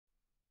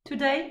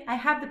Today, I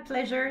have the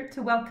pleasure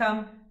to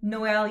welcome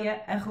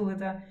Noélia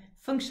Arruda,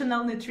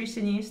 functional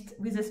nutritionist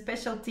with a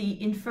specialty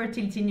in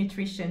fertility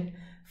nutrition.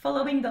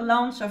 Following the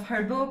launch of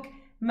her book,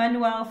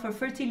 Manual for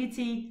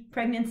Fertility,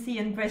 Pregnancy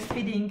and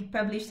Breastfeeding,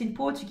 published in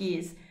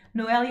Portuguese,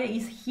 Noélia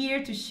is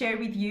here to share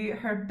with you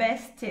her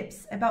best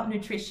tips about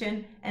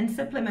nutrition and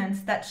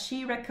supplements that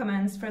she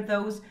recommends for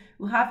those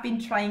who have been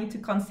trying to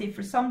conceive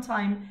for some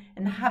time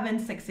and haven't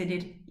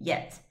succeeded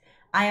yet.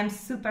 I am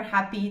super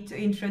happy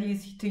to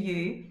introduce to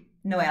you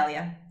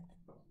Noélia.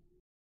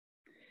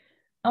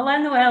 Olá,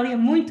 Noélia,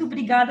 muito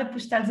obrigada por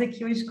estares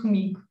aqui hoje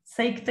comigo.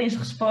 Sei que tens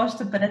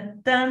resposta para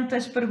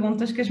tantas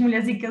perguntas que as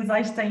mulheres e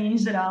casais têm em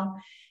geral,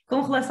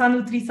 com relação à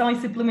nutrição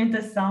e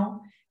suplementação,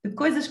 de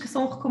coisas que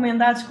são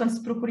recomendadas quando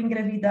se procura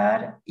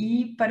engravidar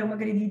e para uma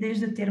gravidez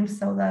de termo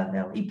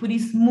saudável. E por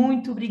isso,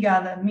 muito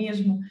obrigada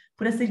mesmo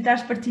por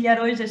aceitares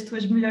partilhar hoje as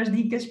tuas melhores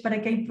dicas para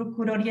quem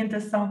procura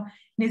orientação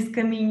nesse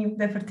caminho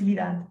da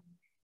fertilidade.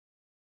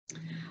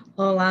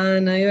 Olá,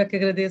 Ana, eu é que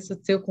agradeço o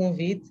teu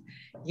convite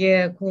e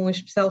é com um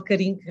especial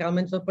carinho que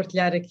realmente vou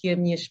partilhar aqui a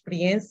minha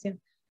experiência.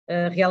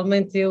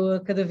 Realmente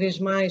eu cada vez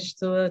mais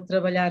estou a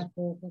trabalhar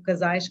com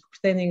casais que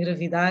pretendem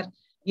engravidar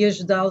e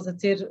ajudá-los a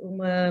ter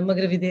uma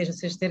gravidez, ou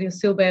seja, terem o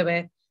seu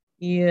bebé,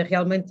 e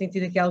realmente tem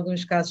tido aqui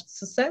alguns casos de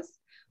sucesso,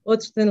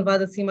 outros que têm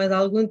levado assim mais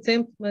algum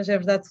tempo, mas é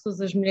verdade que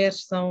todas as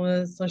mulheres são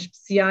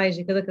especiais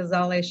e cada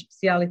casal é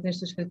especial e tem as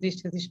suas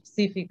características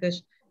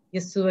específicas e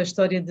a sua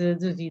história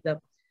de vida.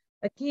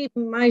 Aqui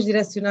mais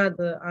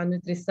direcionada à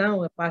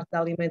nutrição, a parte da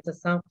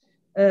alimentação,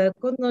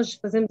 quando nós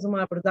fazemos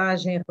uma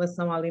abordagem em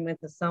relação à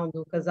alimentação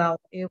do casal,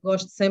 eu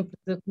gosto sempre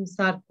de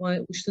começar com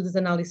os estudos de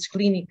análises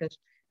clínicas.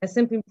 É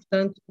sempre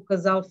importante o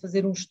casal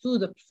fazer um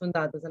estudo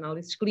aprofundado das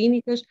análises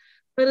clínicas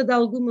para, de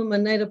alguma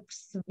maneira,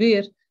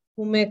 perceber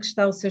como é que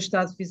está o seu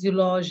estado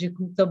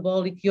fisiológico,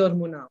 metabólico e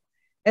hormonal.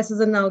 Essas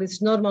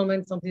análises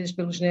normalmente são pedidas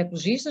pelos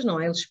ginecologistas, não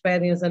é? Eles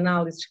pedem as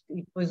análises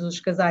e depois os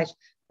casais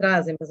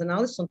trazem as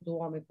análises, tanto do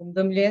homem como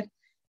da mulher.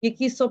 E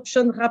aqui só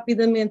puxando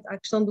rapidamente à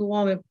questão do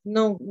homem, porque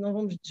não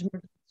vamos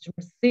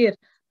desmerecer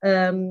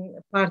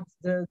a parte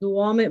do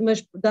homem,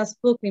 mas dá-se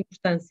pouca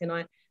importância, não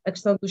é? A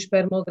questão do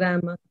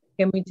espermograma,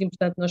 que é muito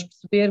importante nós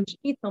percebermos,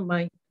 e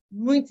também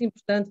muito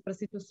importante para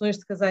situações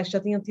de casais que já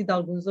tenham tido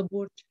alguns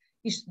abortos,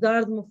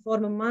 estudar de uma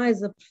forma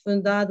mais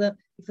aprofundada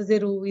e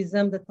fazer o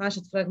exame da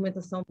taxa de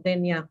fragmentação de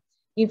DNA.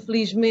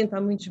 Infelizmente há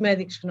muitos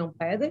médicos que não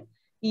pedem,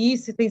 e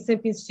isso eu tenho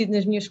sempre insistido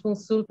nas minhas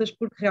consultas,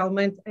 porque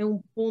realmente é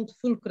um ponto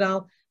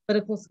fulcral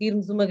para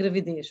conseguirmos uma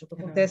gravidez. O que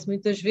acontece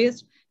muitas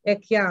vezes é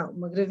que há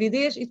uma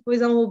gravidez e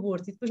depois há um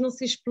aborto, e depois não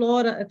se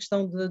explora a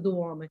questão do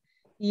homem.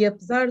 E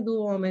apesar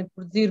do homem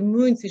produzir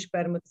muitos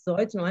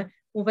espermatozoides, não é?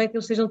 Convém que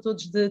eles sejam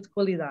todos de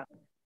qualidade.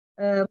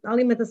 A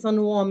alimentação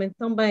no homem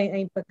também é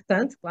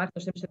impactante, claro que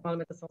nós temos que ter uma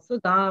alimentação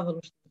saudável, um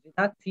estilo de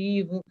vida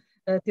ativo,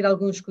 ter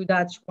alguns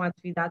cuidados com a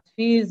atividade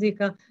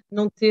física,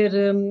 não ter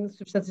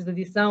substâncias de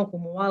adição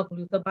como o álcool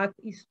e o tabaco,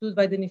 isso tudo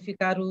vai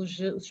danificar os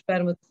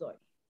espermatozoides.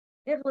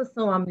 Em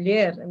relação à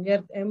mulher, a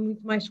mulher é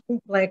muito mais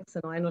complexa,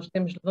 não é? Nós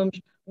levamos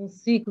um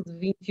ciclo de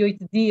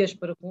 28 dias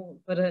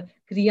para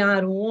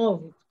criar um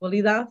óvulo de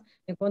qualidade,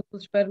 enquanto que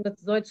os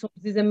espermatozoides são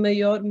precisos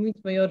em muito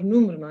maior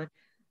número, não é?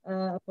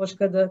 Após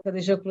cada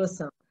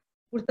ejaculação.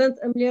 Portanto,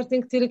 a mulher tem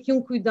que ter aqui um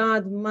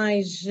cuidado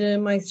mais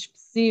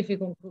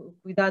específico, um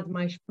cuidado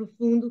mais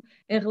profundo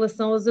em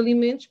relação aos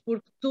alimentos,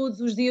 porque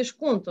todos os dias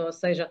contam, ou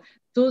seja,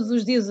 todos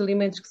os dias os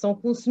alimentos que são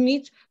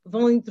consumidos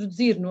vão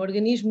introduzir no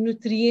organismo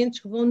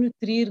nutrientes que vão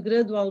nutrir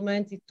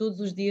gradualmente e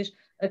todos os dias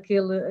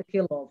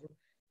aquele óvulo.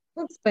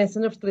 Quando se pensa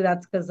na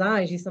fertilidade de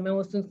casais, isso também é um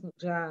assunto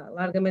que já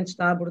largamente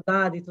está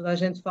abordado e toda a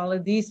gente fala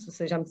disso,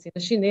 seja a medicina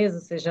chinesa,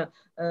 seja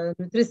a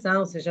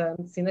nutrição, seja a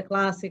medicina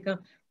clássica,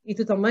 e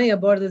tu também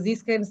abordas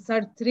isso, que é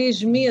necessário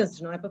 3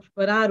 meses, não é? Para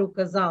preparar o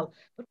casal.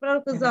 Preparar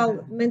o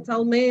casal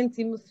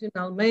mentalmente,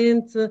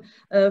 emocionalmente,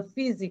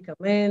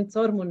 fisicamente,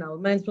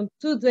 hormonalmente, portanto,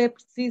 tudo é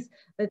preciso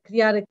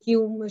criar aqui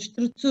uma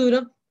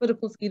estrutura para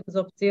conseguirmos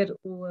obter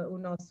o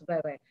nosso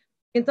bebé.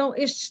 Então,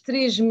 estes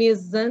 3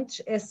 meses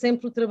antes é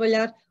sempre o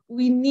trabalhar o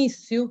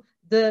início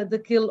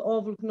daquele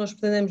óvulo que nós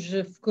pretendemos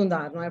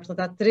fecundar, não é? Portanto,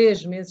 há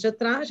 3 meses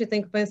atrás, eu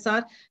tenho que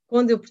pensar,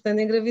 quando eu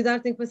pretendo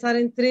engravidar, tenho que pensar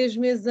em 3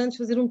 meses antes,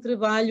 fazer um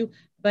trabalho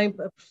bem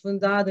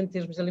aprofundado em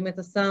termos de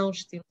alimentação,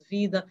 estilo de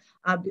vida,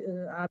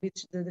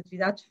 hábitos de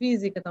atividade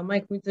física também,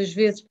 que muitas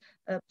vezes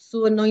a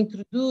pessoa não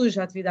introduz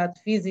a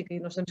atividade física, e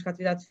nós temos que a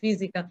atividade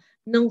física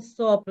não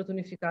só para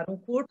tonificar um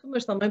corpo,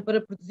 mas também para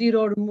produzir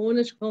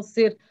hormonas que vão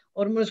ser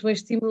hormonas que vão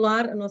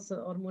estimular a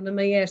nossa hormona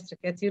maestra,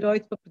 que é a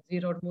tireoide, para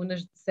produzir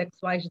hormonas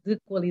sexuais de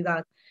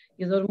qualidade.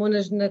 E as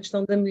hormonas na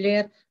questão da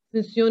mulher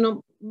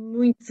funcionam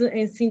muito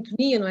em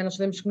sintonia, não é? Nós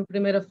sabemos que na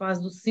primeira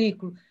fase do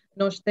ciclo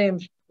nós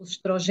temos os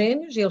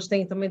estrogénios, eles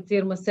têm também de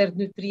ter uma série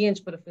de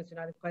nutrientes para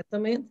funcionarem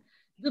corretamente.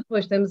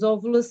 Depois temos a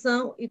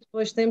ovulação e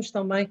depois temos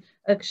também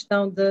a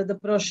questão da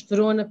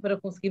progesterona para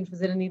conseguirmos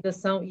fazer a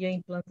nidação e a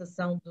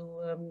implantação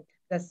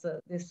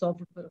desse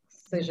óvulo para que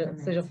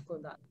seja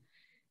fecundado.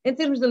 Em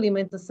termos de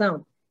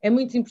alimentação, é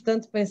muito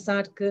importante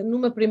pensar que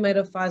numa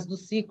primeira fase do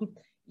ciclo,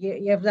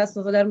 E é verdade, se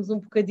nós olharmos um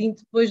bocadinho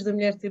depois da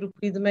mulher ter o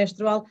período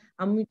menstrual,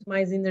 há muito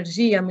mais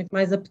energia, há muito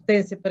mais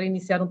apetência para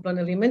iniciar um plano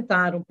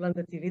alimentar, um plano de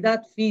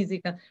atividade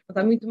física,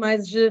 está muito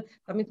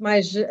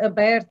mais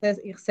aberta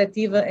e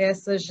receptiva a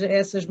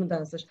essas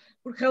mudanças,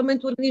 porque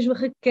realmente o organismo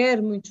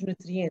requer muitos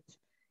nutrientes.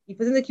 E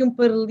fazendo aqui um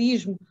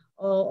paralelismo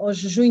ao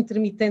jejum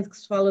intermitente, que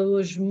se fala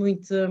hoje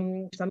muito,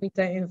 está muito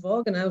em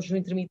voga, não é? O jejum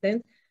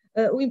intermitente,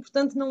 o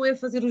importante não é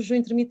fazer o jejum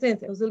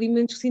intermitente, é os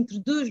alimentos que se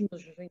introduzem no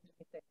jejum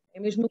intermitente. É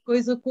a mesma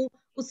coisa com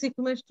o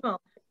ciclo menstrual.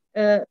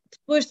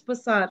 Depois de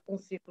passar um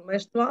ciclo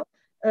menstrual,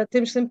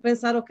 temos sempre que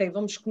pensar, ok,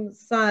 vamos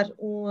começar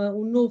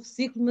um novo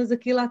ciclo, mas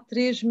aquilo há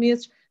 3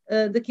 meses,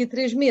 daqui a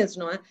 3 meses,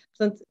 não é?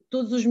 Portanto,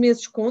 todos os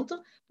meses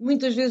contam.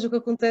 Muitas vezes o que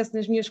acontece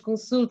nas minhas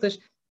consultas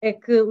é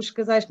que os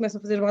casais começam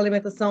a fazer uma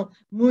alimentação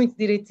muito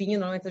direitinha.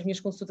 Normalmente as minhas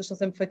consultas são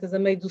sempre feitas a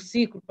meio do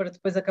ciclo, para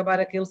depois acabar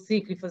aquele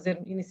ciclo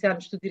e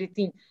iniciarmos tudo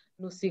direitinho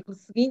no ciclo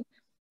seguinte.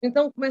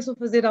 Então começam a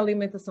fazer a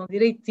alimentação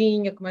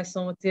direitinha,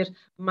 começam a ter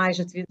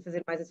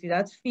fazer mais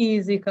atividade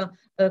física,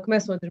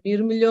 começam a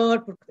dormir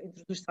melhor, porque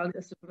introduz-se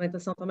a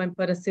suplementação também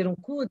para ser um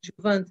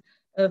coadjuvante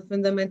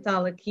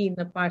fundamental aqui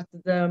na parte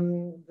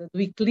do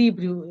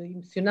equilíbrio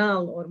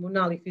emocional,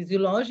 hormonal e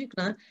fisiológico,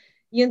 não é?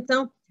 E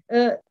então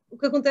o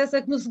que acontece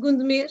é que no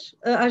segundo mês,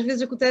 às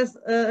vezes acontece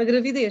a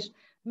gravidez,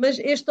 mas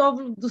este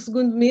óvulo do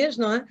segundo mês,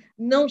 não é?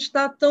 Não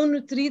está tão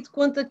nutrido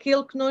quanto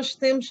aquele que nós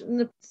temos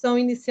na produção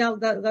inicial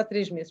de há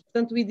 3 meses.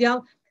 Portanto, o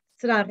ideal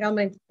será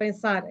realmente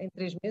pensar em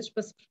 3 meses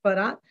para se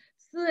preparar.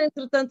 Se,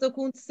 entretanto,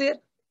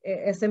 acontecer,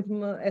 é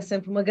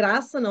sempre uma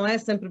graça, não é? É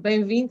sempre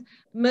bem-vindo,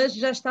 mas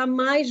já está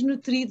mais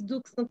nutrido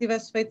do que se não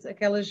tivesse feito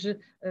aquelas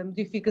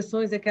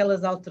modificações,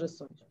 aquelas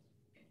alterações.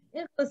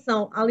 Em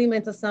relação à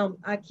alimentação,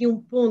 há aqui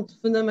um ponto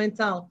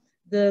fundamental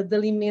de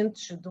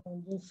alimentos, de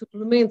um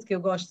suplemento que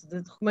eu gosto de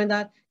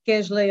recomendar, que é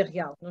a geleia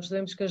real. Nós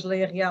sabemos que a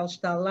geleia real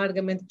está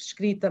largamente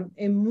prescrita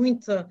em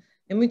muita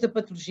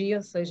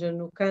patologia, seja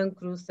no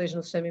cancro, seja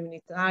no sistema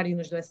imunitário,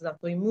 nas doenças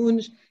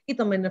autoimunes e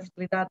também na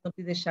fertilidade, não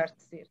pode deixar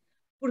de ser.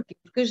 Porquê?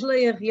 Porque a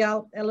geleia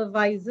real ela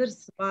vai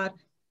exacerbar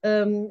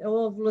a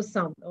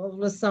ovulação. A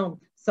ovulação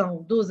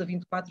são 12 a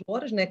 24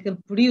 horas, né? Aquele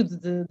período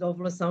de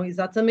ovulação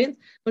exatamente,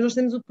 mas nós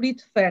temos o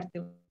período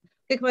fértil.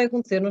 O que é que vai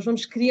acontecer? Nós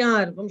vamos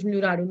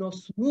melhorar o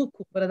nosso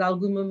muco para, de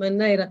alguma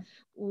maneira,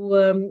 o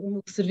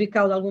muco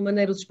cervical, de alguma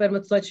maneira, os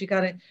espermatozoides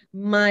ficarem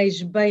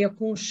mais bem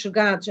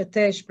aconchegados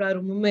até esperar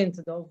o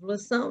momento da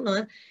ovulação, não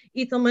é?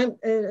 E também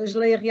a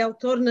geleia real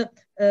torna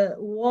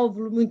o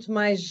óvulo muito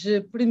mais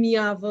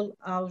permeável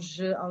aos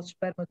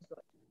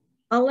espermatozoides.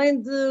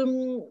 Além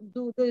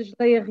da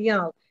geleia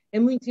real, é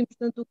muito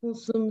importante o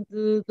consumo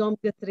de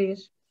ômega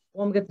 3.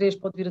 O ômega 3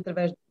 pode vir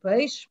através do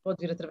peixe, pode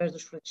vir através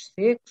dos frutos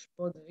secos,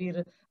 pode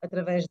vir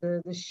através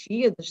da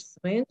chia, das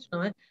sementes,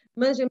 não é?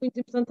 Mas é muito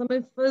importante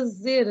também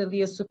fazer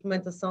ali a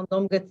suplementação de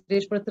ômega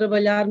 3 para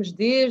trabalharmos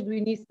desde o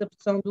início da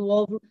produção do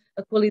óvulo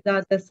a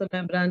qualidade dessa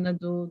membrana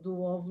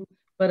do óvulo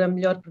para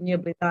melhor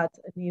permeabilidade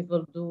a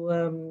nível do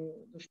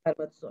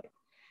espermatozoide.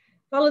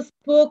 Fala-se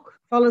pouco,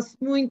 fala-se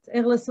muito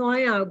em relação à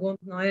água,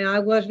 não é? A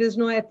água às vezes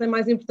não é tão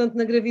mais importante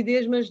na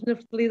gravidez, mas na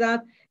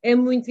fertilidade é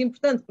muito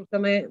importante, porque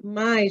também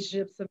se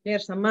a mulher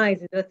está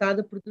mais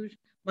hidratada, produz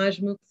mais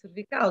muco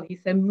cervical, e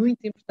isso é muito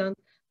importante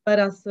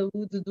para a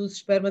saúde dos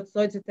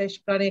espermatozoides até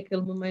esperarem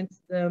aquele momento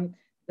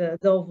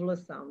da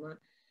ovulação, não é?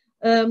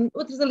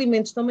 Outros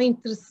alimentos também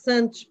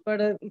interessantes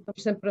e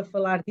estamos sempre para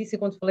falar disso, e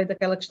quando falei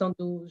daquela questão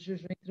do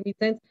jejum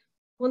intermitente,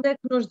 quando é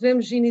que nós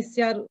devemos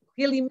iniciar,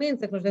 que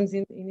alimentos é que nós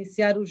devemos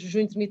iniciar o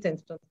jejum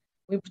intermitente? Portanto,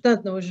 o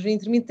importante não é o jejum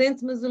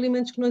intermitente, mas os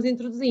alimentos que nós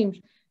introduzimos.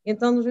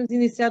 Então, nós devemos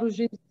iniciar o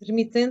jejum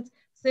intermitente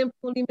sempre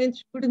com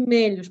alimentos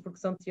vermelhos, porque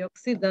são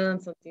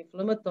antioxidantes, são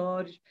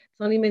anti-inflamatórios,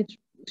 são alimentos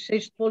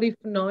cheios de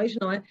polifenóis,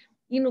 não é?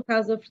 E no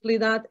caso da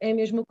fertilidade é a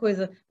mesma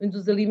coisa. Um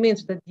dos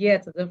alimentos da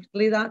dieta da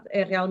fertilidade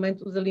é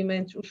realmente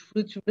os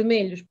frutos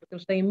vermelhos, porque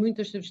eles têm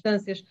muitas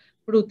substâncias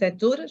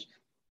protetoras.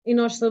 E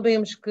nós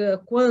sabemos que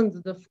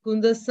quando da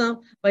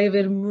fecundação vai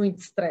haver muito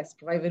stress,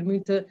 vai haver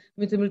muita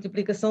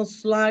multiplicação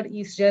celular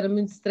e isso gera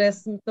muito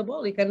stress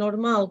metabólico. É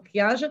normal que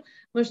haja,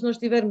 mas se nós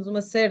tivermos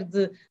uma série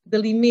de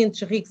alimentos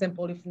ricos em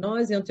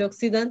polifenóis e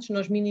antioxidantes,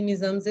 nós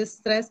minimizamos esse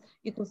stress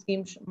e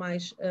conseguimos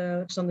mais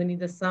a questão da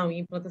anidação e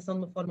implantação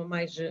de uma forma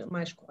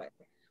mais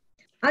correta.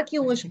 Há aqui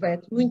um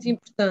aspecto muito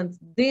importante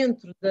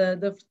dentro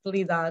da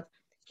fertilidade,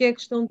 que é a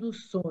questão do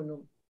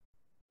sono.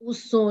 O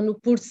sono,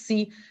 por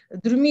si,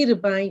 dormir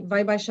bem,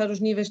 vai baixar os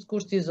níveis de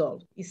cortisol.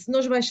 E se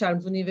nós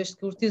baixarmos os níveis de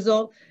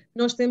cortisol,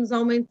 nós temos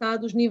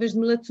aumentado os níveis de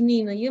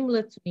melatonina. E a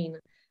melatonina,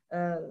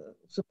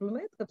 o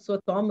suplemento que a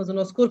pessoa toma, mas o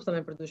nosso corpo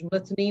também produz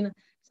melatonina,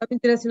 está bem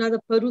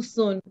direcionada para o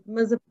sono.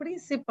 Mas a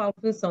principal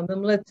função da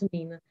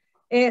melatonina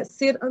é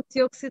ser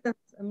antioxidante.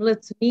 A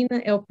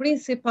melatonina é o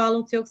principal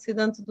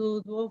antioxidante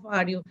do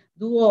ovário,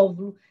 do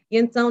óvulo. E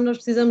então nós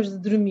precisamos de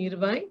dormir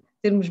bem,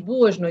 termos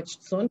boas noites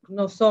de sono, que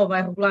não só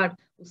vai regular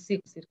o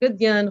ciclo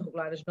circadiano,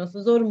 regular as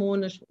nossas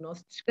hormonas, o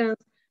nosso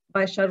descanso,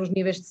 baixar os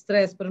níveis de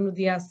stress para no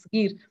dia a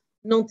seguir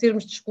não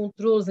termos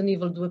descontroles a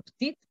nível do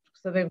apetite, porque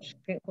sabemos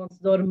que quando se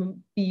dorme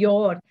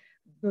pior,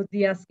 no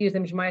dia a seguir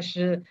temos mais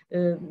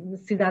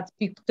necessidade de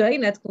picoteio,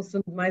 né, de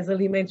consumo de mais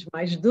alimentos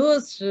mais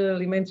doces,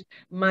 alimentos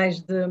mais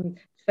de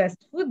fast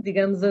food,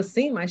 digamos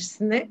assim, mais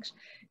snacks.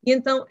 E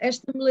então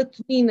esta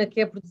melatonina que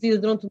é produzida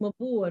durante uma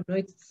boa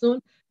noite de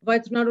sono vai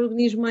tornar o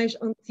organismo mais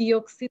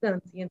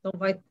antioxidante. E então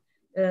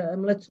a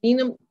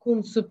melatonina,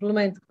 como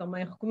suplemento que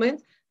também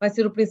recomendo, vai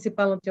ser o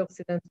principal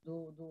antioxidante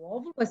do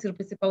óvulo, vai ser o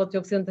principal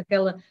antioxidante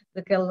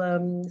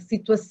daquela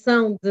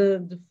situação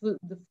de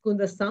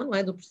fecundação, não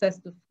é? Do processo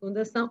de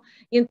fecundação.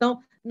 E então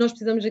nós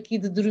precisamos aqui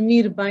de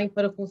dormir bem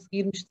para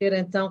conseguirmos ter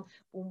então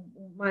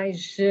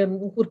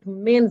um corpo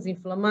menos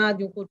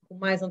inflamado e um corpo com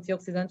mais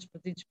antioxidantes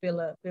produzidos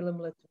pela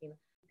melatonina.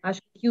 Acho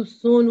que o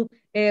sono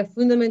é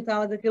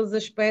fundamental, daqueles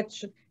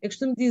aspectos. Eu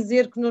costumo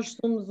dizer que nós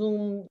temos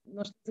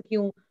aqui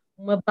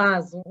uma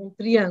base, um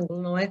triângulo,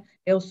 não é?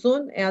 É o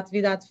sono, é a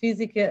atividade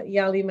física e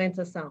a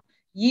alimentação.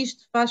 E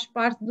isto faz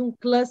parte de um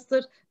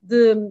cluster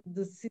de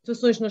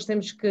situações que nós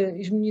temos que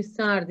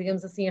esmiuçar,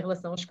 digamos assim, em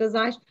relação aos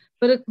casais,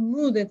 para que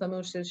mudem também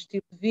o seu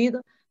estilo de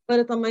vida,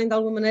 para também, de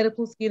alguma maneira,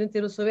 conseguirem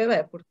ter o seu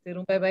bebê, porque ter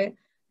um bebê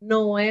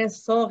não é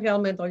só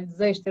realmente, olha,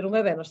 desejo ter um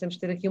bebê, nós temos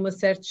que ter aqui uma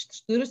série de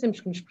estruturas,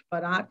 temos que nos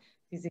preparar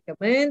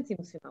fisicamente,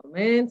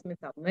 emocionalmente,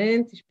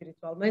 mentalmente,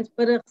 espiritualmente,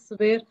 para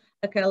receber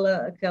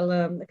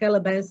aquela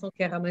bênção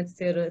que é realmente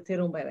ter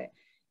um bebê.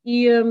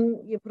 E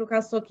por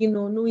acaso, só aqui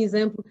num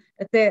exemplo,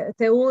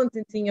 até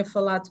ontem tive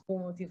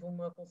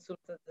uma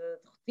consulta de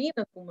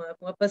rotina com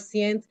uma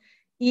paciente,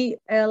 e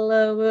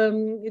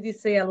eu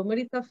disse a ela, o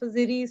marido está a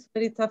fazer isso, o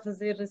marido está a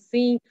fazer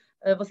assim,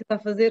 você está a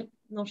fazer,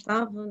 não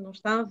estava,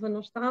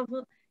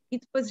 e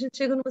depois a gente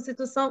chega numa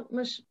situação,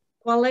 mas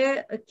qual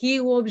é aqui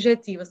o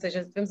objetivo? Ou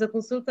seja, tivemos a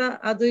consulta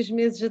há 2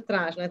 meses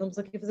atrás, não é? Estamos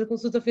aqui a fazer a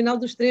consulta ao final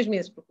dos 3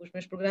 meses, porque os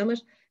meus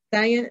programas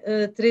têm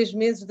 3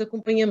 meses de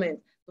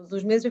acompanhamento. Todos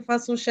os meses eu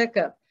faço um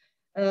check-up.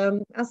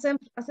 Há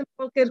sempre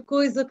qualquer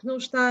coisa que não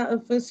está a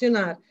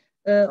funcionar,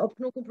 ou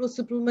porque não comprou o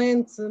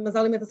suplemento, mas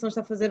a alimentação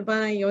está a fazer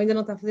bem, ou ainda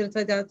não está a fazer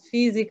atividade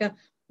física.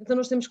 Então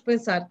nós temos que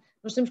pensar,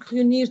 nós temos que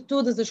reunir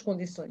todas as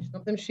condições, não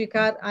podemos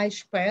ficar à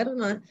espera,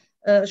 não é?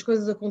 As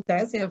coisas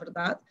acontecem, é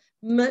verdade,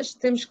 mas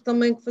temos que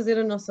também fazer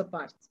a nossa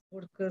parte,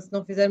 porque se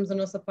não fizermos a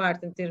nossa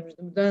parte em termos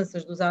de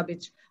mudanças dos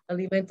hábitos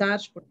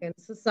alimentares, porque é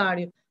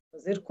necessário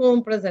fazer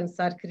compras, é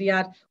necessário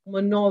criar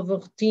uma nova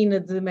rotina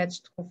de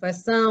métodos de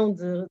confecção,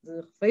 de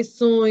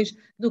refeições,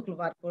 do que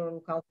levar para o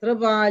local de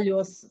trabalho,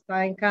 ou se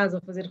está em casa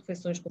a fazer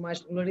refeições com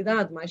mais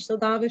regularidade, mais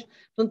saudáveis.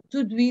 Portanto,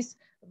 tudo isso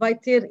vai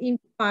ter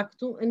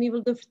impacto a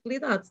nível da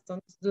fertilidade,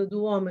 tanto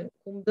do homem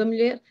como da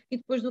mulher, e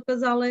depois do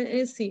casal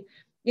em si.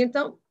 E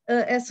então,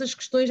 essas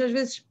questões às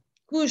vezes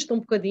custa um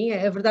bocadinho,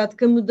 é verdade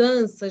que a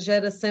mudança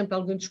gera sempre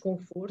algum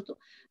desconforto,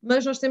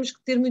 mas nós temos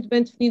que ter muito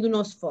bem definido o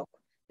nosso foco,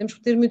 temos que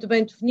ter muito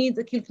bem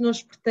definido aquilo que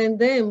nós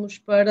pretendemos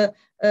para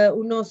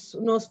o nosso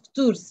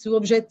futuro. Se o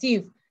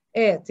objetivo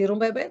é ter um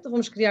bebê, então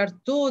vamos criar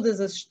todas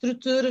as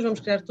estruturas,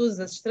 vamos criar todas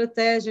as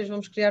estratégias,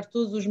 vamos criar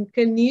todos os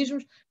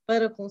mecanismos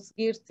para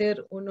conseguir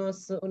ter o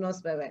nosso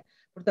bebê.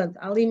 Portanto,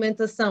 a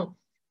alimentação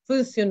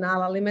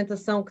funcional, a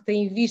alimentação que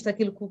tem em vista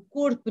aquilo que o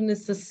corpo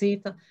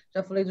necessita.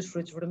 Já falei dos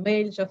frutos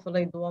vermelhos, já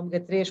falei do ômega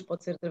 3, que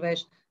pode ser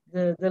através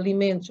de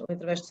alimentos ou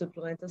através de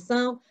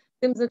suplementação.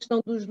 Temos a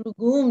questão dos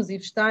legumes e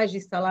vegetais,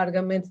 isso está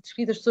largamente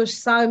descrito, as pessoas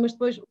sabem, mas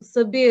depois o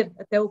saber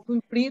até o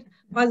cumprir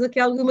faz aqui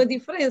alguma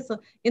diferença.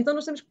 Então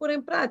nós temos que pôr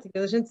em prática,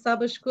 a gente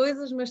sabe as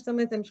coisas, mas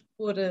também temos que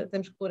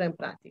pôr em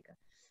prática.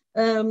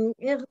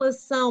 Em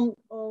relação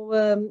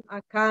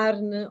à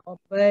carne, ao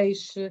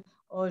peixe,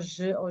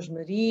 aos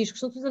mariscos,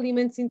 são todos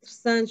alimentos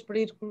interessantes para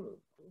ir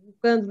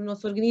colocando no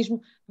nosso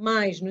organismo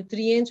mais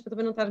nutrientes, para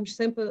também não estarmos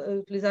sempre a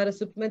utilizar a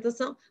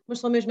suplementação, mas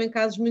só mesmo em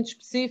casos muito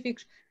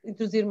específicos,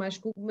 introduzir mais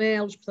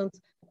cogumelos.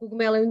 Portanto, o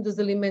cogumelo é um dos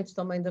alimentos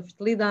também da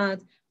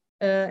fertilidade.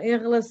 Em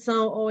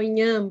relação ao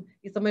inhame,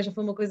 isso também já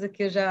foi uma coisa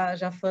que eu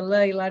já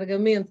falei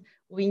largamente,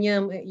 o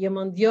inhame e a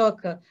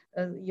mandioca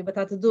e a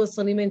batata doce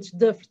são alimentos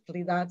da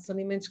fertilidade, são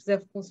alimentos que se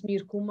deve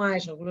consumir com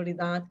mais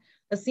regularidade.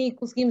 Assim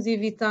conseguimos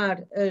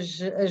evitar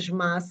as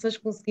massas,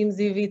 conseguimos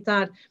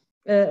evitar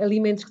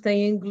alimentos que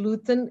têm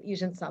glúten, e a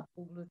gente sabe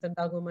que o glúten de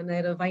alguma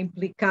maneira vai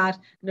implicar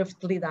na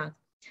fertilidade.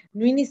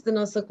 No início da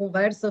nossa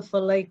conversa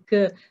falei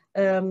que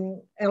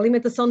a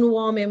alimentação no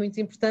homem é muito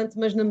importante,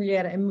 mas na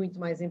mulher é muito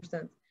mais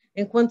importante.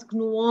 Enquanto que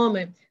no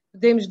homem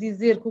podemos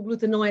dizer que o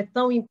glúten não é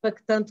tão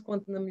impactante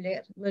quanto na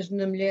mulher, mas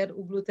na mulher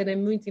o glúten é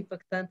muito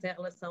impactante em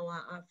relação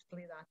à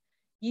fertilidade.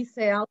 E isso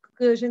é algo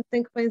que a gente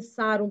tem que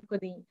pensar um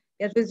bocadinho.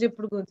 E às vezes eu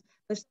pergunto,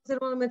 deixa de ser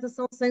uma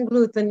alimentação sem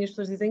glúten? E as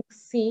pessoas dizem que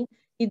sim,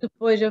 e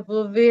depois eu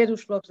vou ver,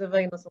 os flocos de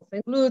aveia não são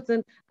sem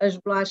glúten, as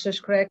bolachas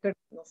cracker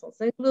não são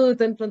sem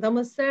glúten. Portanto, há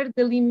uma série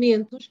de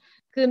alimentos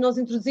que nós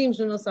introduzimos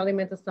na nossa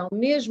alimentação,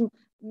 mesmo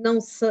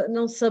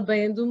não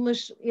sabendo,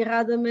 mas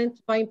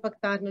erradamente vai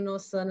impactar na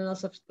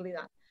nossa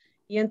fertilidade.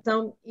 E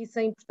então, isso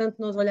é importante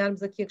nós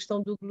olharmos aqui a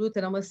questão do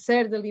glúten. Há uma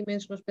série de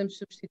alimentos que nós podemos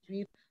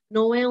substituir.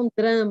 Não é um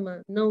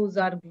drama não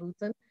usar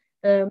glúten.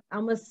 Há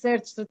uma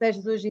série de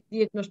estratégias hoje em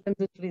dia que nós podemos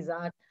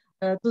utilizar.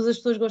 Todas as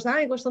pessoas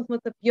gostam de uma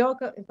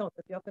tapioca, então a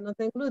tapioca não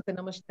tem glúten,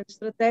 é uma excelente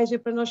estratégia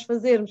para nós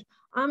fazermos.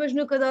 Mas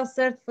nunca dá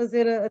certo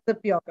fazer a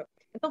tapioca.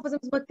 Então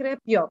fazemos uma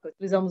crepioca,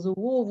 utilizamos o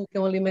ovo, que é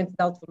um alimento de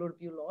alto valor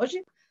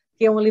biológico,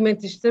 que é um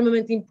alimento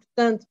extremamente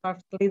importante para a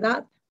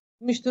fertilidade,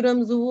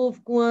 misturamos o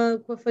ovo com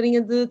a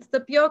farinha de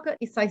tapioca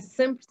e sai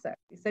sempre certo.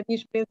 Isso é a minha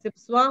experiência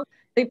pessoal,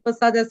 tenho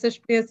passado essa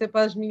experiência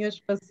para as minhas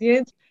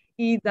pacientes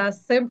e dá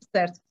sempre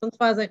certo. Portanto,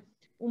 fazem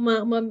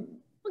uma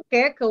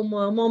queca,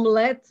 uma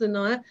omelete,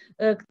 não é?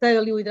 Que tem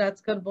ali o hidrato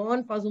de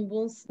carbono, faz um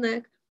bom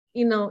snack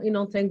e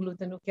não tem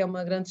glúten, o que é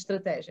uma grande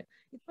estratégia.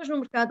 E depois no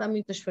mercado há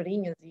muitas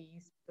farinhas e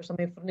isso depois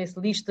também fornece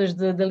listas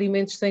de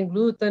alimentos sem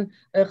glúten,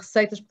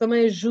 receitas, porque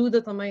também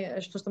ajuda,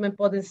 as pessoas também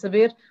podem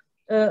saber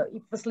e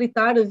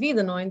facilitar a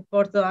vida, não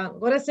importa.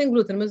 Agora é sem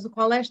glúten, mas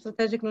qual é a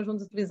estratégia que nós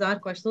vamos utilizar,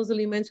 quais são os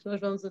alimentos que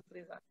nós vamos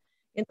utilizar.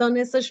 Então,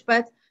 nesse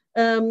aspecto,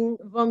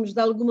 vamos de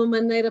alguma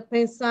maneira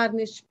pensar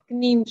nesses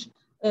pequeninos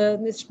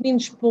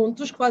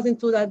pontos que fazem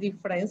toda a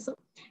diferença.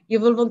 E eu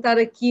vou levantar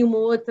aqui uma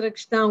outra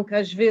questão que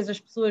às vezes as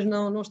pessoas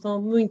não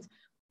estão muito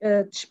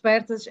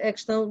despertas, é a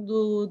questão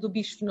do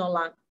bisfenol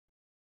A.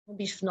 O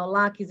bisfenol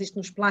A que existe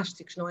nos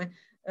plásticos, não é?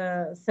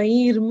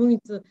 Sem ir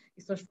muito,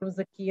 e se nós formos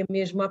aqui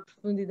mesmo à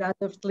profundidade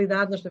da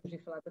fertilidade, nós podemos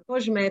ir falar da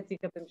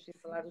cosmética, podemos ir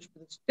falar dos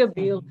produtos de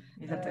cabelo,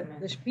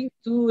 das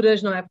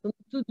pinturas, não é? Portanto,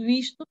 tudo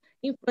isto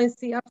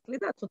influencia a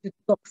fertilidade, são tipo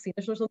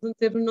toxinas que nós estamos a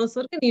ter no nosso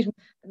organismo.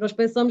 Nós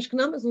pensamos que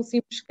não, mas um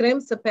simples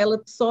creme, se a pele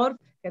absorve,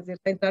 quer dizer,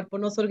 vai entrar para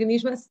o nosso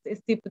organismo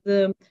esse tipo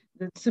de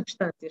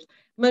substâncias.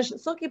 Mas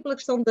só que pela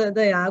questão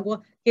da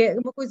água, que é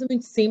uma coisa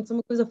muito simples,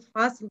 uma coisa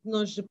fácil de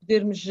nós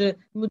podermos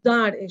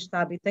mudar este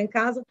hábito em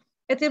casa,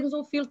 é termos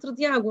um filtro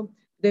de água.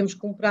 Podemos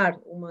comprar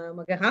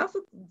uma garrafa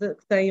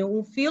que tenha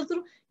um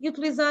filtro e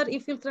utilizar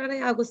e filtrar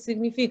a água.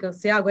 Significa,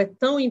 se a água é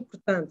tão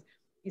importante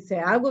e se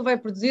a água vai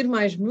produzir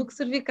mais muco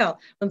cervical,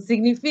 portanto,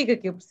 significa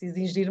que eu preciso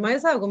ingerir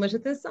mais água, mas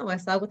atenção,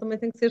 essa água também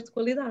tem que ser de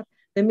qualidade.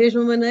 Da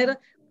mesma maneira,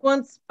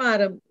 quando se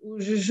para o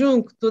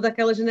jejum, que toda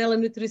aquela janela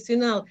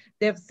nutricional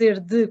deve ser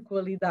de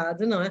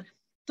qualidade, não é?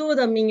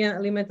 Toda a minha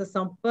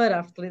alimentação para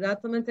a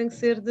fertilidade também tem que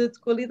ser de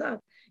qualidade.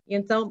 E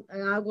então,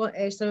 a água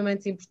é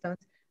extremamente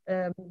importante.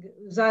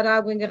 Usar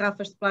água em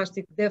garrafas de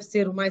plástico deve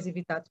ser o mais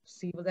evitado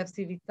possível,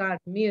 deve-se evitar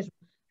mesmo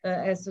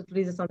essa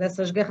utilização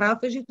dessas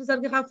garrafas e utilizar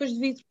garrafas de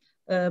vidro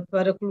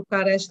para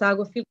colocar esta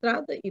água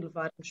filtrada e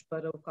levarmos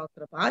para o local de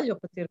trabalho ou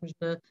para termos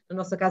na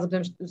nossa casa,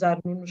 podemos usar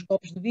nos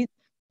copos de vidro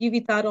e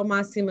evitar ao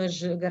máximo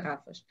as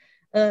garrafas.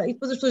 E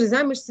depois as pessoas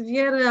dizem, mas se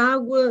vier a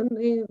água,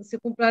 se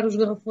eu comprar os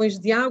garrafões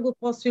de água,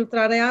 posso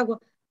filtrar a água?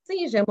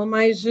 Sim, já é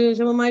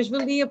uma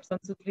mais-valia,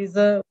 portanto se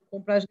utiliza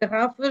comprar as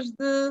garrafas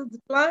de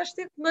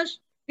plástico, mas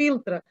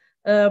filtra.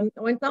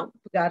 Ou então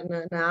pegar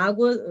na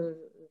água,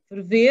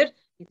 ferver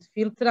e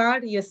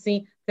filtrar e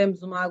assim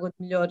temos uma água de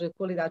melhor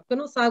qualidade. Porque a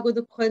nossa água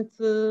da corrente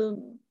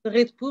da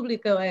rede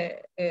pública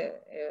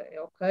é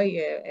ok,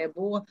 é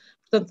boa.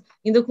 Portanto,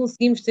 ainda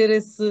conseguimos ter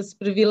esse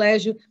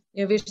privilégio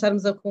em vez de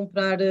estarmos a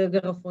comprar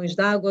garrafões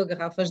de água,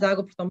 garrafas de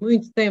água, porque estão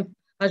muito tempo,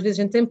 às vezes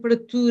em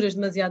temperaturas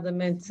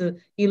demasiadamente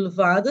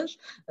elevadas,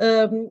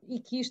 e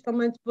que isto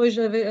também depois,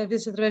 às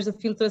vezes através da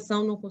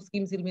filtração, não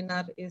conseguimos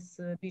eliminar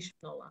esse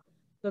bisfenol A.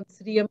 Portanto,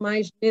 seria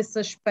mais nesse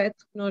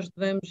aspecto que nós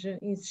devemos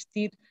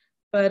insistir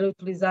para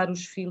utilizar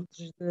os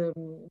filtros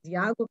de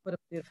água para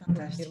poder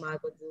ter uma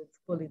água de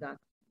qualidade.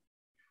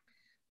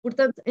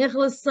 Portanto, em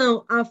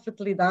relação à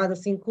fertilidade,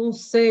 assim,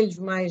 conselhos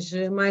mais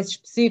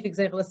específicos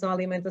em relação à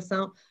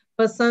alimentação,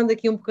 passando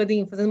aqui um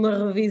bocadinho, fazendo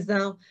uma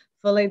revisão,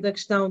 falei da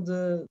questão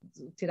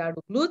de tirar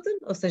o glúten,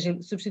 ou seja,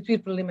 substituir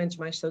por alimentos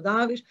mais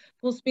saudáveis,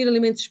 consumir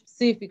alimentos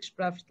específicos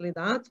para a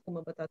fertilidade, como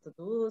a batata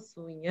doce,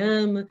 o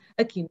inhame,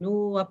 a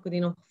quinoa, há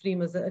bocadinho não referi,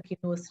 mas a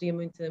quinoa seria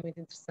muito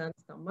interessante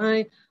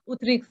também. O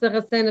trigo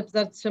sarraceno,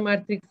 apesar de se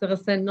chamar trigo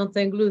sarraceno, não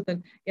tem glúten,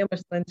 é uma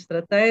excelente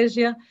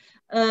estratégia.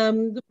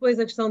 Depois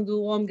a questão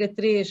do ômega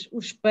 3,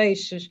 os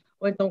peixes,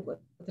 ou então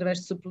através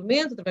de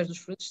suplemento, através dos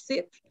frutos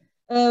secos.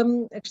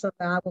 A questão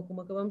da água,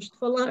 como acabamos de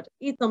falar,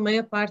 e também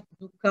a parte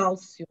do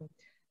cálcio.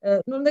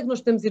 Onde é que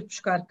nós podemos ir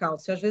buscar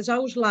cálcio? Às vezes há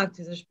os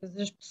lácteos,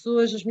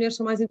 as mulheres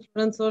são mais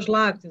intolerantes aos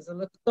lácteos, a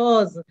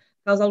lactose,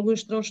 causa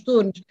alguns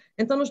transtornos.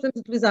 Então nós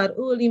podemos utilizar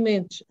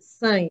alimentos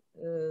sem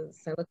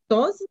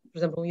lactose, por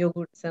exemplo, um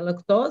iogurte sem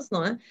lactose,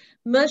 não é?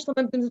 Mas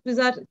também podemos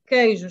utilizar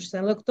queijos sem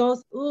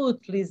lactose ou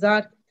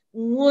utilizar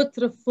uma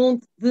outra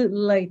fonte de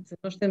leite.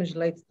 Nós temos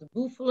leite de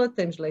búfala,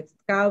 temos leite de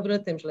cabra,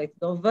 temos leite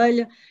de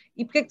ovelha.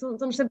 E porquê é que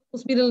estamos sempre a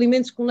consumir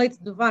alimentos com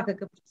leite de vaca,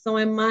 que a produção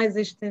é mais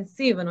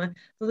extensiva, não é?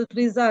 Então, de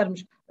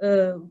utilizarmos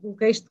um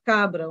queijo de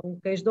cabra, um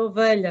queijo de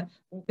ovelha,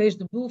 um queijo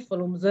de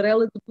búfala, uma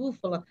mussarela de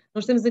búfala,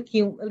 nós temos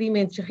aqui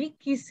alimentos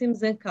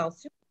riquíssimos em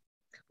cálcio.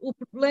 O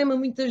problema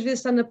muitas vezes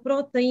está na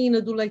proteína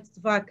do leite de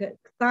vaca,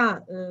 que está,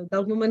 de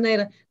alguma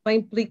maneira, vai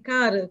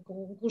implicar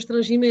com um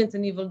constrangimento a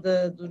nível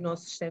do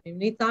nosso sistema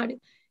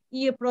imunitário,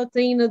 e a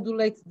proteína do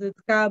leite de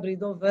cabra e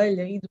de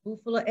ovelha e de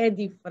búfala é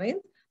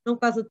diferente, não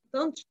causa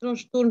tantos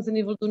transtornos a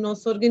nível do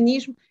nosso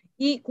organismo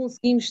e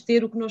conseguimos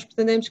ter o que nós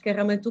pretendemos, que é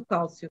realmente o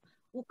cálcio.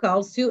 o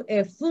cálcio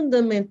é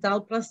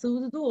fundamental para a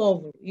saúde do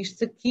óvulo.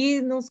 Isto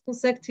aqui não se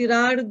consegue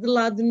tirar de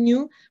lado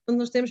nenhum, quando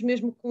nós temos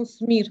mesmo que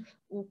consumir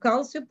o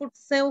cálcio, porque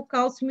sem o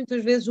cálcio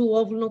muitas vezes o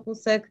óvulo não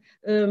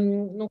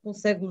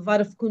consegue levar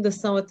a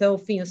fecundação até ao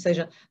fim, ou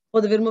seja,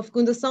 pode haver uma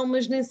fecundação,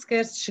 mas nem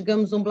sequer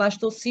chegamos a um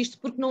blastocisto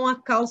porque não há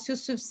cálcio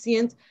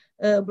suficiente.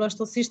 O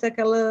blastocisto é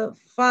aquela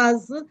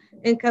fase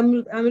em que há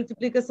a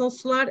multiplicação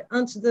celular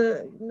antes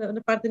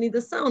na parte da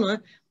nidação, não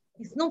é?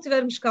 E se não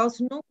tivermos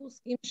cálcio, não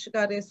conseguimos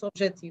chegar a esse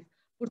objetivo.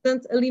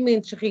 Portanto,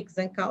 alimentos ricos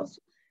em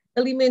cálcio,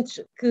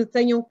 alimentos que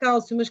tenham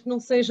cálcio, mas que não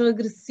sejam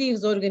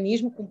agressivos ao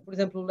organismo, como por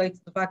exemplo o leite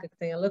de vaca que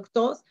tem a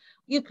lactose,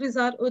 e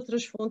utilizar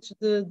outras fontes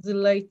de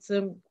leite,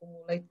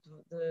 como o leite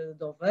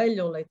de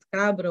ovelha, ou leite de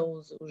cabra, ou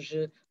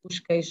os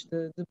queijos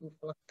de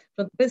búfala.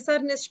 Portanto,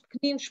 pensar nesses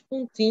pequeninos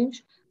pontinhos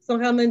que são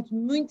realmente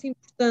muito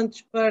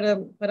importantes para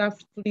a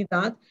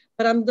fertilidade,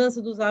 para a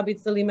mudança dos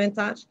hábitos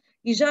alimentares.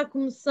 E já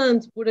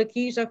começando por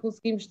aqui, já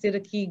conseguimos ter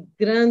aqui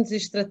grandes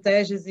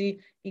estratégias e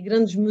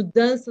grandes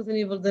mudanças a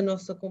nível da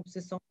nossa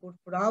composição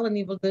corporal, a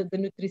nível da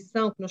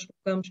nutrição que nós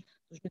colocamos,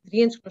 dos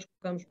nutrientes que nós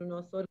colocamos no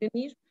nosso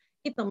organismo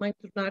e também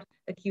tornar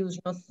aqui os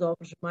nossos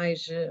ovos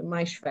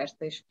mais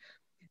férteis.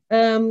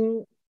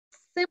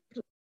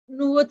 Sempre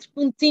no outro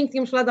pontinho que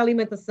tínhamos falado da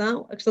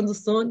alimentação, a questão do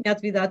sono e a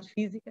atividade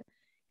física.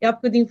 E há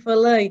bocadinho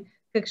falei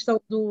que a questão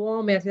do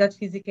homem, a atividade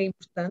física é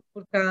importante,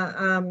 porque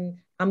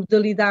há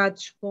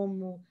modalidades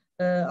como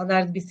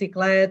andar de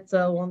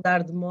bicicleta ou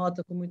andar de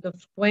moto com muita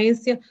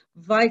frequência,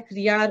 vai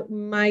criar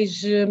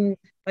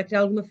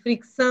alguma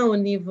fricção a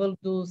nível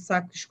do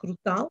saco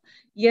escrotal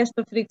e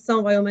esta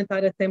fricção vai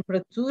aumentar a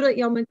temperatura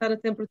e aumentar a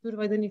temperatura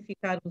vai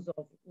danificar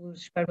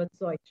os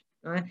espermatozoides,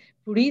 não é?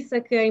 Por isso é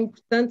que é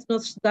importante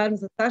nós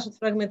estudarmos a taxa de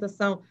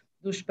fragmentação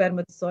do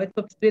espermatozoide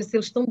para perceber se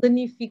eles estão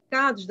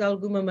danificados de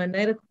alguma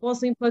maneira que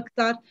possam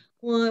impactar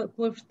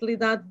com a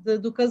fertilidade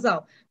do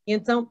casal. E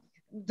então,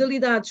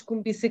 modalidades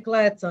como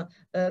bicicleta,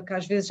 que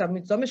às vezes há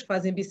muitos homens que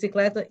fazem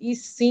bicicleta, e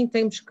sim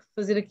temos que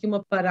fazer aqui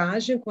uma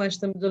paragem com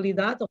esta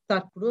modalidade,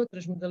 optar por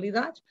outras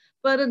modalidades,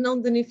 para não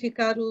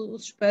danificar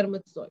os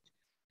espermatozoides.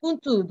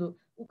 Contudo,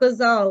 o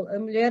casal, a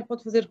mulher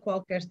pode fazer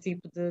qualquer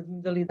tipo de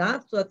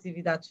modalidade, toda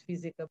atividade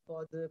física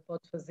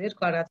pode fazer,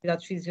 claro, há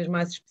atividades físicas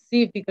mais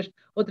específicas,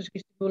 outras que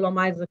estimulam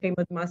mais a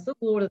queima de massa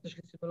gorda, outras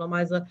que estimulam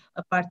mais a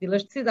parte de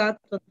elasticidade,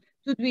 portanto,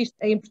 tudo isto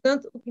é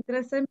importante, o que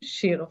interessa é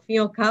mexer, ao fim e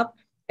ao cabo,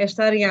 é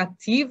estarem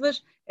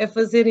ativas, é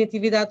fazerem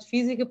atividade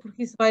física,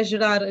 porque isso vai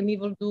gerar a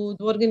nível do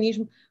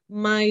organismo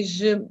mais,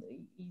 e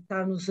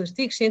está nos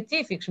artigos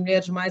científicos,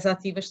 mulheres mais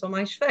ativas são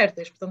mais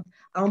férteis, portanto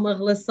há uma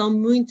relação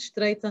muito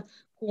estreita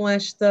com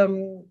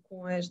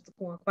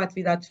a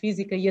atividade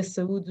física e a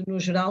saúde no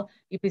geral,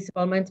 e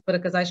principalmente para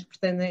casais que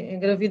pretendem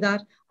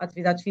engravidar, a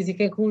atividade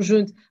física em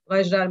conjunto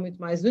vai gerar muito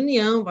mais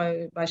união,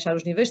 vai baixar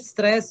os níveis de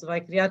stress,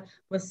 vai criar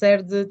uma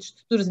série de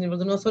estruturas a nível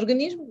do nosso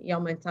organismo e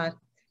aumentar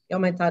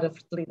a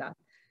fertilidade.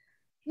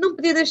 Não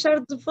podia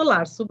deixar de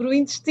falar sobre o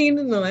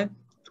intestino, não é?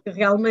 Porque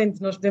realmente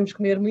nós podemos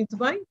comer muito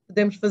bem,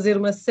 podemos fazer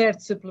uma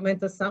certa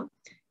suplementação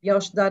e ao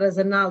estudar as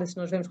análises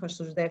nós vemos quais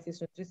são os déficits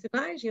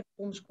nutricionais e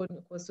fomos com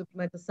a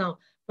suplementação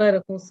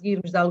para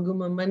conseguirmos de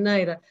alguma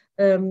maneira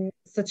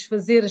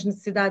satisfazer as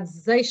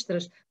necessidades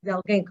extras de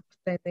alguém que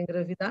pretende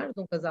engravidar,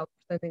 de um casal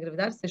que pretende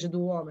engravidar, seja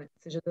do homem,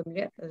 seja da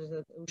mulher.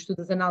 O estudo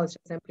das análises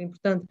é sempre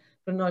importante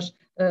para nós,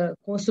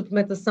 com a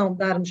suplementação,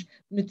 darmos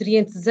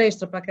nutrientes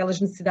extra para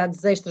aquelas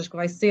necessidades extras que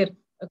vai ser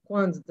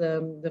quando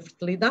da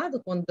fertilidade,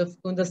 quando da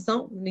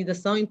fecundação,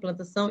 nidação,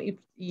 implantação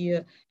e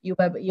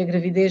a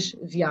gravidez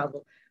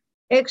viável.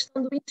 É a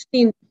questão do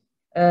intestino.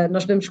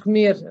 Nós podemos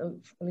comer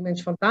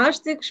alimentos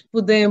fantásticos,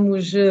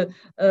 podemos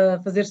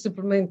fazer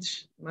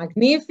suplementos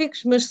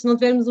magníficos, mas se não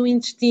tivermos um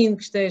intestino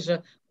que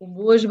esteja com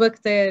boas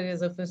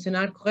bactérias a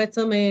funcionar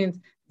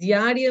corretamente,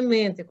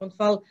 diariamente, quando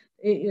falo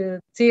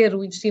ter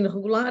o intestino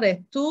regular,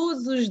 é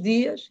todos os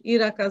dias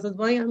ir à casa de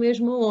banho à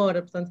mesma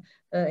hora. Portanto,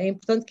 é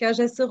importante que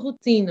haja essa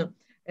rotina,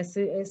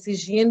 essa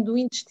higiene do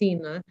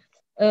intestino. Não é?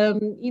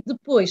 E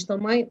depois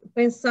também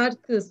pensar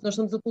que se nós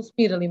estamos a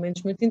consumir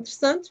alimentos muito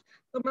interessantes,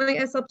 também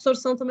essa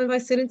absorção também vai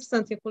ser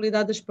interessante e a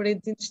qualidade das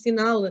paredes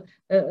intestinal,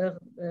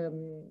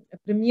 a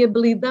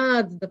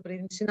permeabilidade da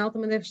parede intestinal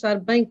também deve estar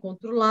bem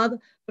controlada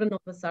para não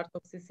passar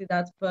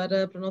toxicidade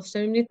para o nosso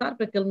sistema imunitário,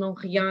 para que ele não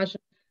reaja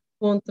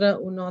contra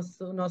o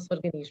nosso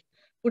organismo.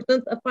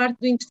 Portanto, a parte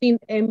do intestino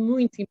é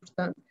muito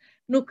importante.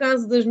 No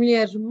caso das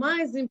mulheres,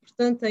 mais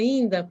importante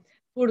ainda,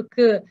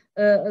 porque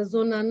a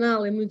zona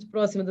anal é muito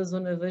próxima da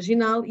zona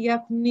vaginal e há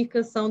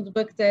comunicação de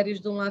bactérias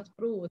de um lado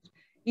para o outro.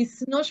 E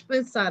se nós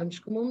pensarmos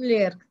que uma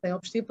mulher que tem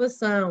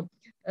obstipação,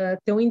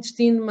 tem um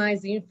intestino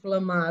mais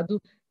inflamado,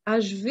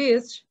 às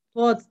vezes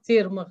pode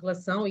ter uma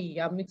relação, e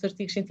há muitos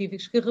artigos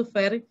científicos que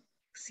referem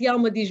que se há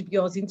uma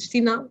disbiose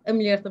intestinal, a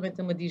mulher também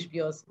tem uma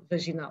disbiose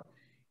vaginal.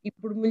 E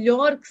por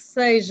melhor que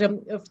seja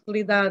a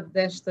fertilidade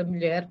desta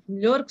mulher, por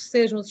melhor que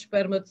sejam os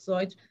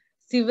espermatozoides,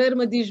 se tiver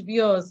uma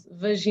disbiose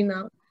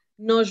vaginal,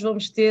 nós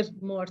vamos ter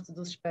morte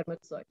dos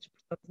espermatozoides.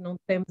 Portanto, não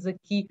temos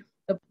aqui,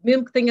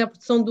 mesmo que tenha a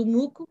produção do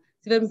muco,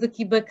 se tivermos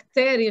aqui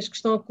bactérias que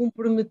estão a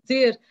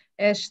comprometer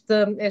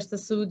esta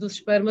saúde dos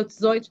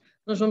espermatozoides,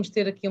 nós vamos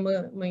ter aqui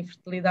uma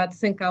infertilidade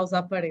sem causa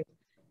aparente.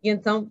 E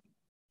então,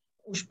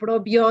 os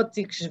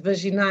probióticos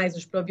vaginais,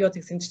 os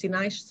probióticos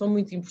intestinais são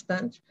muito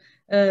importantes.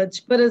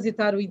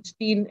 Desparasitar o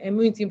intestino é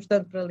muito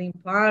importante para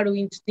limpar o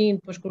intestino,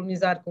 depois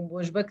colonizar com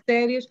boas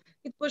bactérias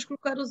e depois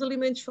colocar os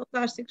alimentos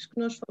fantásticos que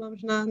nós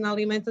falamos na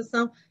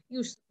alimentação e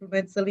os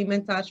suplementos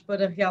alimentares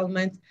para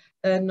realmente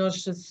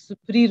nós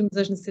suprirmos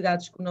as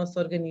necessidades que o nosso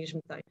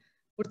organismo tem.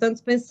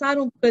 Portanto, pensar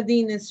um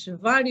bocadinho nesses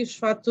vários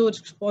fatores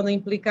que podem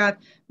implicar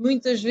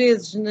muitas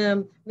vezes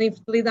na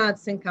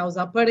infertilidade sem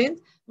causa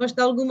aparente, mas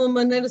de alguma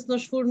maneira, se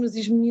nós formos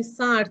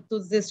esmiuçar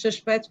todos esses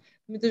aspectos,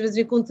 muitas vezes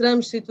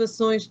encontramos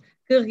situações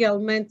que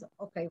realmente,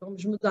 ok,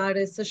 vamos mudar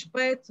esse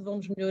aspecto,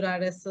 vamos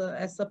melhorar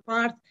essa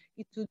parte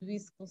e tudo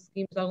isso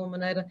conseguimos de alguma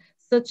maneira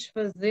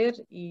satisfazer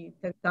e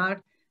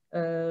tentar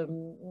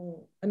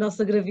a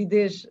nossa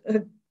gravidez que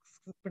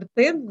se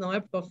pretende, não é?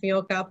 Porque ao fim e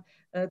ao cabo,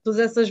 todas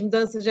essas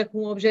mudanças é com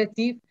o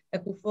objetivo, é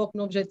com o foco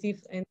no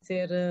objetivo em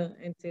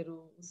ter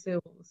o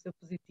seu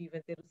positivo,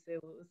 em ter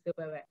o seu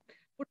bebé.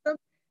 Portanto,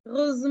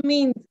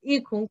 resumindo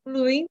e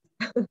concluindo,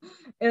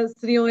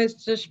 seriam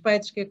estes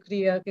aspectos que eu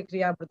queria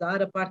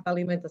abordar, a parte da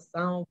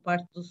alimentação, a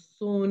parte do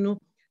sono,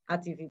 a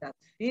atividade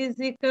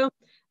física,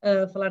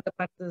 falar da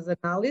parte das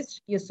análises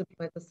e a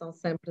suplementação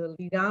sempre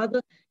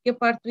ligada, e a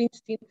parte do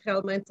intestino, que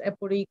realmente é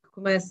por aí que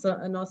começa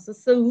a nossa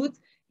saúde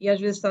e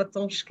às vezes está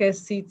tão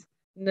esquecido,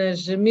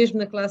 mesmo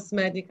na classe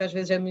médica, às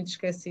vezes é muito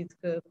esquecido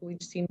que o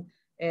intestino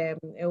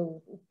é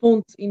o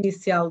ponto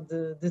inicial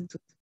de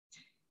tudo.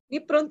 E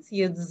pronto,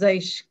 eu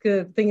desejo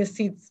que tenha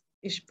sido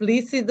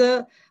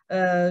explícita,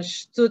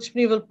 estou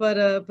disponível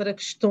para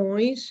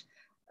questões,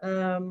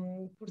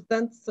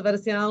 portanto, se houver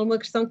assim alguma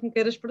questão que me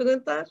queiras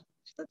perguntar,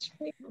 estou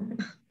disponível.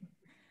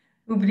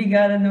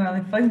 Obrigada,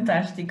 Noélia,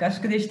 fantástico.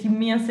 Acho que deste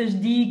imensas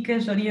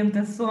dicas,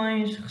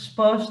 orientações,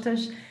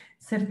 respostas,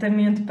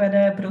 certamente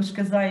para os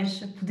casais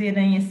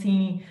poderem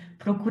assim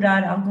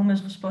procurar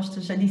algumas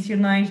respostas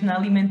adicionais na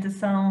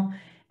alimentação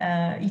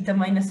e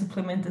também na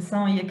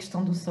suplementação e a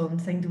questão do sono,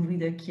 sem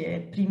dúvida que é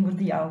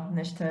primordial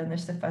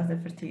nesta fase da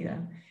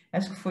fertilidade.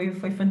 Acho que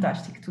foi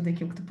fantástico tudo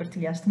aquilo que tu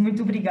partilhaste.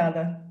 Muito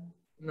obrigada.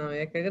 Não,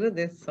 é que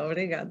agradeço,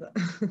 obrigada.